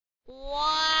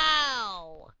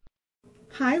Wow!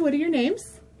 Hi, what are your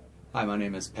names? Hi, my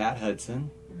name is Pat Hudson.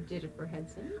 Jennifer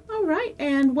Hudson. All right,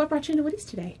 and what brought you into Woody's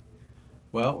today?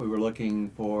 Well, we were looking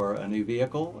for a new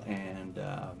vehicle, and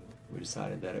we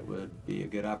decided that it would be a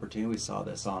good opportunity. We saw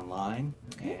this online,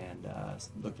 and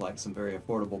looked like some very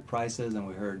affordable prices, and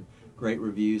we heard great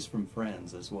reviews from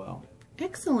friends as well.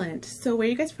 Excellent. So where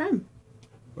are you guys from?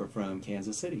 We're from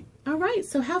Kansas City. All right,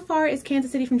 so how far is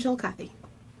Kansas City from Chillicothe?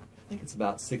 I think it's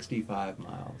about 65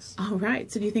 miles. All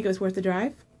right, so do you think it was worth the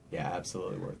drive? Yeah,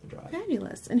 absolutely worth the drive.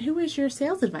 Fabulous. And who was your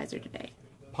sales advisor today?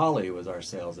 Polly was our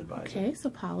sales advisor. Okay, so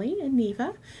Polly and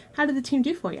Neva. How did the team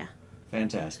do for you?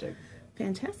 Fantastic.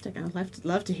 Fantastic. I'd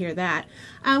love to hear that.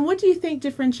 What do you think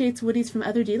differentiates Woody's from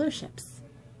other dealerships?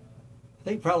 I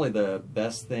think probably the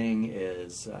best thing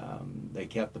is they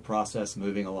kept the process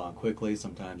moving along quickly.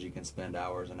 Sometimes you can spend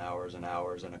hours and hours and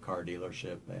hours in a car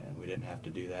dealership, and we didn't have to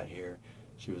do that here.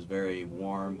 She was very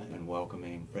warm and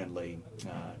welcoming, friendly,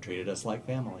 treated us like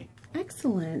family.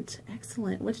 Excellent,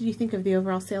 excellent. What did you think of the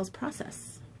overall sales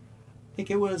process? I think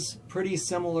it was pretty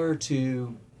similar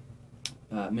to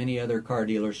many other car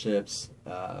dealerships,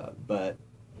 but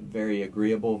very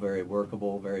agreeable, very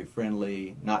workable, very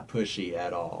friendly, not pushy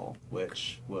at all,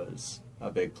 which was a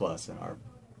big plus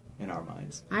in our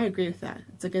minds. I agree with that.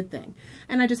 It's a good thing.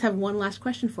 And I just have one last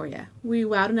question for you. Were you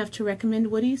wowed enough to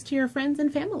recommend Woody's to your friends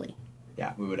and family?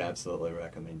 Yeah, we would absolutely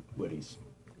recommend Woody's.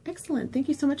 Excellent. Thank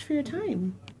you so much for your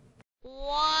time.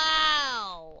 Wow!